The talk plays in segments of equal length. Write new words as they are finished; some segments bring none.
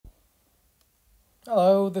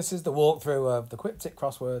Hello, this is the walkthrough of the Quiptic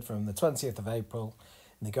crossword from the 20th of April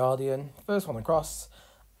in The Guardian. First one across.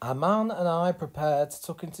 A man and I prepared to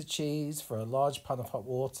tuck into cheese for a large pan of hot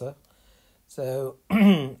water. So,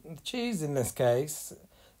 cheese in this case.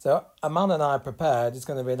 So, a man and I prepared is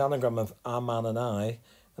going to be an anagram of a man and I.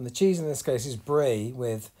 And the cheese in this case is brie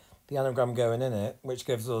with the anagram going in it, which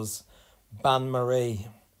gives us bain marie,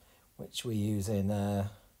 which we use in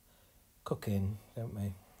cooking, don't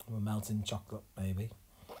we? We're melting chocolate, maybe.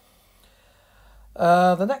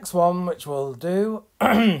 The next one, which we'll do,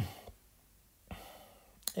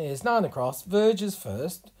 is 9 across. Verges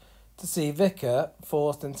first to see vicar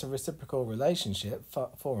forced into reciprocal relationship,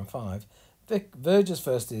 4 and 5. Verges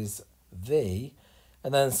first is the,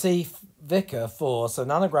 and then see vicar 4. So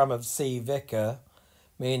an anagram of see vicar,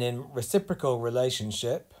 meaning reciprocal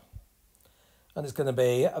relationship, and it's going to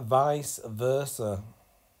be vice versa.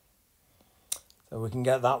 So we can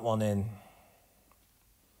get that one in.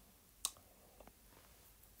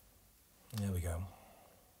 There we go.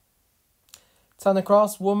 10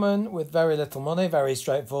 across, woman with very little money, very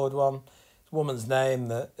straightforward one. It's a woman's name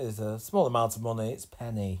that is a small amount of money, it's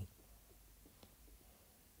Penny.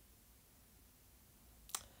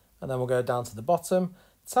 And then we'll go down to the bottom.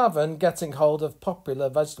 Tavern, getting hold of popular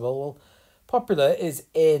vegetable. Well, popular is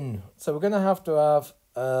in. So we're going to have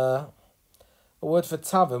a word for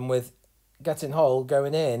tavern with getting hold,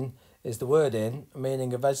 going in, is the word in,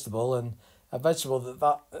 meaning a vegetable. And a vegetable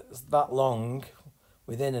that's that long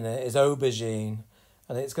within in it is aubergine.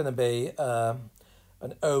 And it's going to be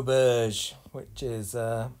an auberge, which is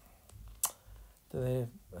a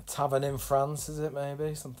tavern in France, is it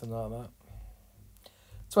maybe? Something like that.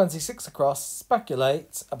 26 across,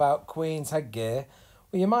 speculate about Queen's headgear.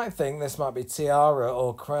 Well, you might think this might be tiara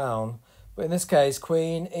or crown, but in this case,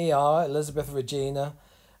 Queen, ER, Elizabeth Regina,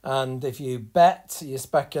 and if you bet, you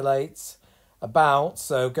speculate about,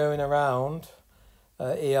 so going around,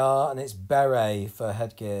 ER, and it's beret for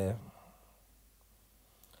headgear.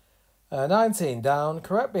 19 down,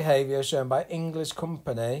 correct behaviour shown by English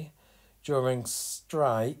company during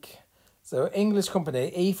strike. So English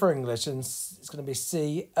company, E for English, and it's going to be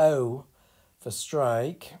CO for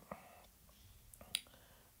strike.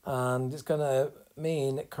 And it's going to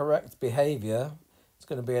mean correct behaviour. It's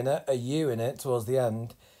going to be a U in it towards the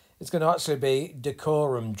end. It's going to actually be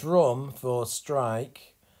decorum, drum for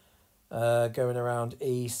strike, going around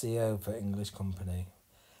ECO for English company.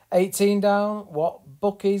 18 down, what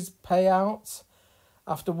bookies pay out?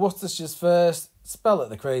 After Worcestershire's first, spell at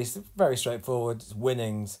the crease, very straightforward, it's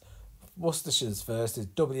winnings. Worcestershire's first is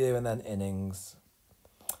W and then innings.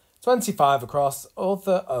 25 across,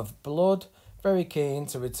 author of Blood, very keen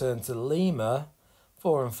to return to Lima,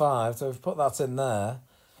 4 and 5, so we've put that in there.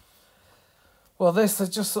 Well, this has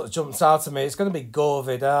just sort of jumped out at me. It's going to be Gore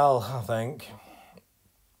Vidal, I think.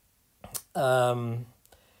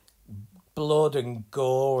 Blood and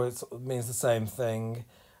gore, it means the same thing.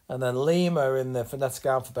 And then Lima in the phonetic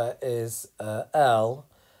alphabet is L.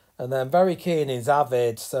 And then very keen is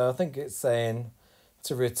avid, so I think it's saying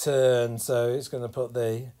to return. So it's going to put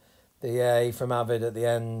the A from avid at the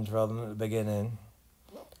end rather than at the beginning.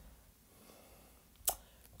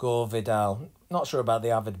 Gore Vidal. Not sure about the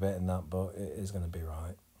avid bit in that, but it is going to be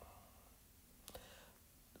right.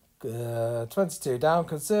 22 down,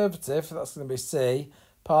 conservative, that's going to be C.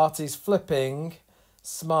 Parties flipping,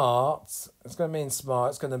 smart. It's going to mean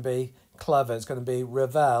smart. It's going to be clever. It's going to be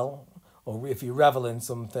revel. Or if you revel in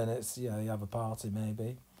something, it's, you have a party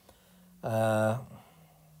maybe.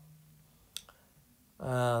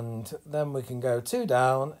 And then we can go 2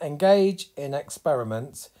 down. Engage in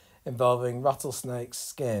experiment involving rattlesnake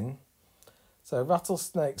skin. So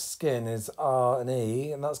rattlesnake skin is R and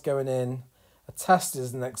E, and that's going in. A test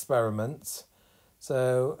is an experiment.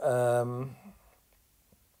 So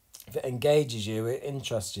if it engages you, it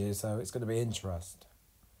interests you, so it's going to be interest.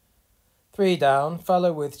 3 down,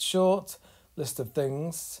 fellow with short list of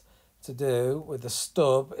things to do with the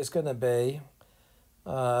stub is going to be,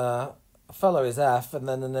 fellow is F, and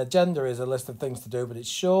then an agenda is a list of things to do, but it's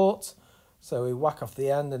short, so we whack off the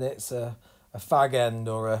end, and it's a fag end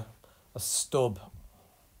or a stub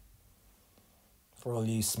for all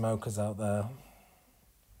you smokers out there.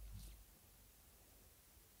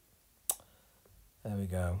 There we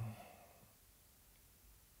go.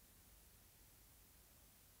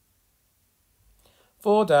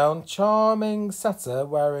 Four down, charming setter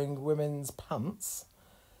wearing women's pants.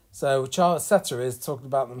 So setter is talking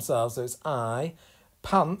about themselves, so it's I.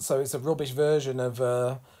 Pants, so it's a rubbish version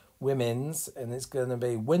of women's, and it's going to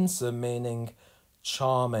be winsome, meaning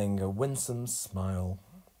charming, a winsome smile.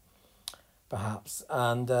 perhaps.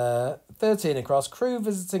 And 13 across, crew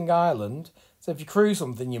visiting island. So if you crew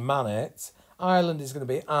something, you man it. Island is going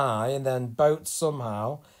to be I, and then boat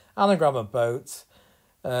somehow. Anagram of boat,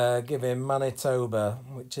 giving Manitoba,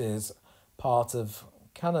 which is part of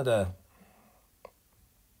Canada.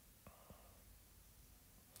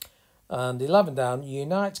 And 11 down,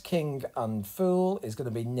 unite king and fool is going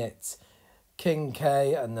to be nit. King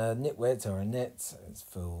K and a nitwit or a nit is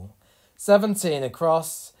fool. 17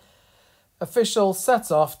 across, official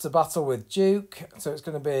set off to battle with Duke. So it's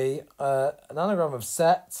going to be an anagram of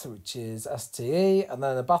set, which is STE, and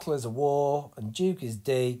then a battle is a war, and Duke is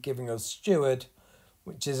D, giving us steward,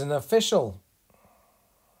 which is an official.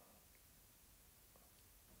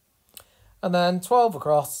 And then 12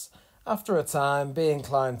 across, after a time, be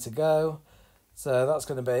inclined to go. So that's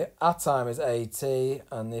going to be, at time is AT,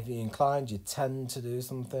 and if you're inclined, you tend to do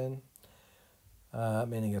something,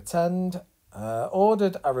 meaning attend.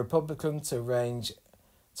 Ordered a Republican to rank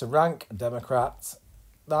a Democrat.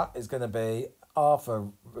 That is going to be R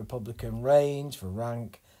for Republican, range for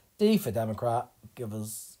rank, D for Democrat, give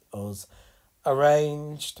us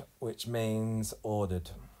arranged, which means ordered.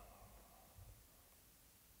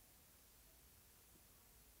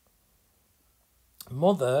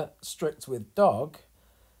 Mother, strict with dog,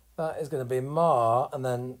 that is going to be ma, and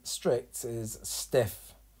then strict is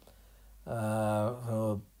stiff.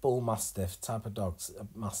 Bull mastiff type of dogs,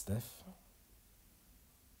 mastiff.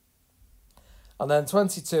 And then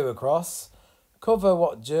 22 across, cover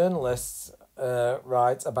what journalists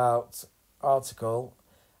write about article.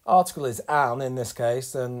 Article is an in this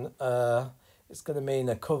case, and it's going to mean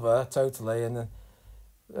a cover totally. And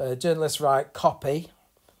journalists write copy,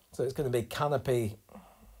 so it's going to be canopy.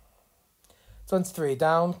 23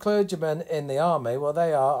 down, clergymen in the army. Well,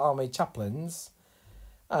 they are army chaplains.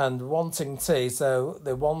 And wanting tea, so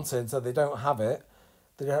they're wanted, so they don't have it.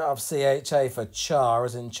 They don't have CHA for char,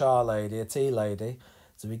 as in char lady, a tea lady.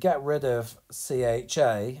 So we get rid of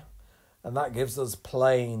CHA, and that gives us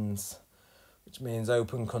plains, which means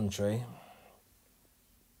open country.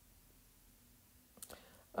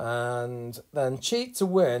 And then cheat to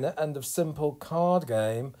win, end of simple card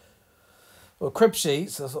game. Well, crib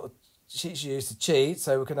sheets are sort of sheets you use to cheat,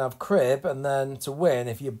 so we can have crib, and then to win,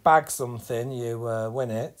 if you bag something, you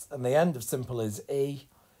win it. And the end of simple is E,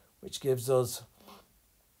 which gives us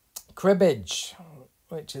cribbage,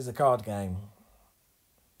 which is a card game.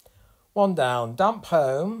 1 down, damp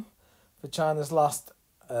home for China's last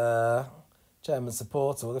chairman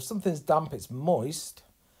supporter. Well, if something's damp, it's moist.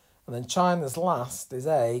 And then China's last is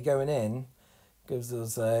A, going in, gives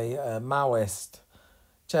us a Maoist.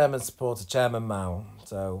 Chairman supporter, Chairman Mao.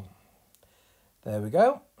 So there we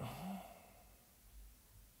go.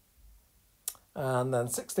 And then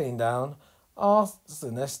 16 down,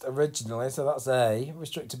 arsonist originally, so that's A,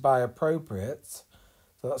 restricted by appropriate.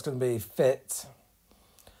 So that's going to be fit.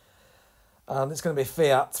 And it's going to be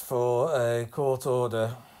fiat for a court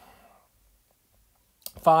order.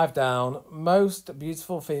 5 down, most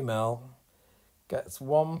beautiful female gets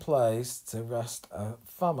 1 place to rest a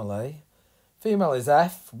family. Female is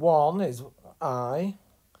F, 1 is I.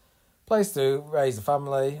 Place to raise a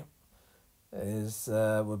family is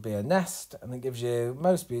would be a nest, and it gives you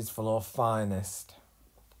most beautiful or finest.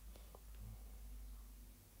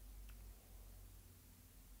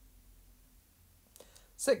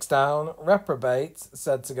 Six down, reprobate,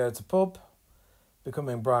 said to go to pub,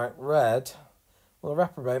 becoming bright red. Well, a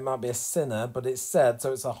reprobate might be a sinner, but it's said,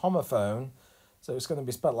 so it's a homophone, so it's going to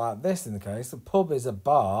be spelled like this in the case. The pub is a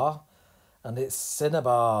bar, and it's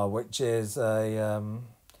cinnabar, which is a...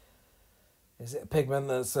 is it a pigment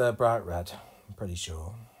that's bright red? I'm pretty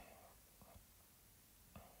sure.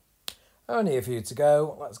 Only a few to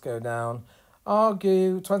go. Let's go down.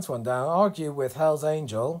 Argue, 21 down. Argue with Hell's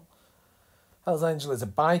Angel. Hell's Angel is a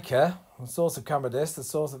biker. The source of Cameradis, the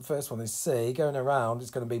source of the first one is C. Going around,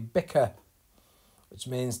 it's going to be bicker, which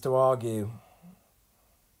means to argue.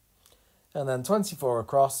 And then 24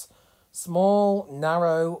 across. Small,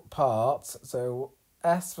 narrow part. So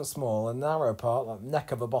S for small, a narrow part, like the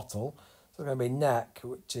neck of a bottle. So it's going to be neck,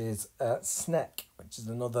 which is sneck, which is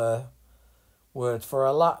another word for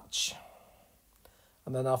a latch.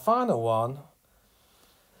 And then our final one,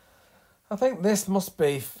 I think this must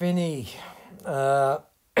be finny.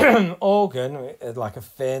 Organ, like a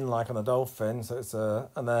fin, like on a dolphin. So it's a,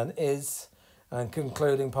 and then is, and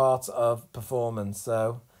concluding part of performance.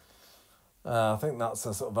 So I think that's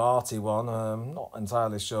a sort of arty one. Not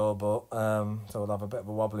entirely sure, but so we'll have a bit of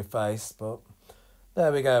a wobbly face. But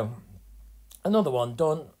there we go. Another one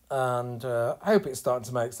done, and I hope it's starting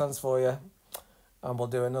to make sense for you. And we'll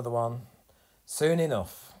do another one soon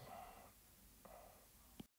enough.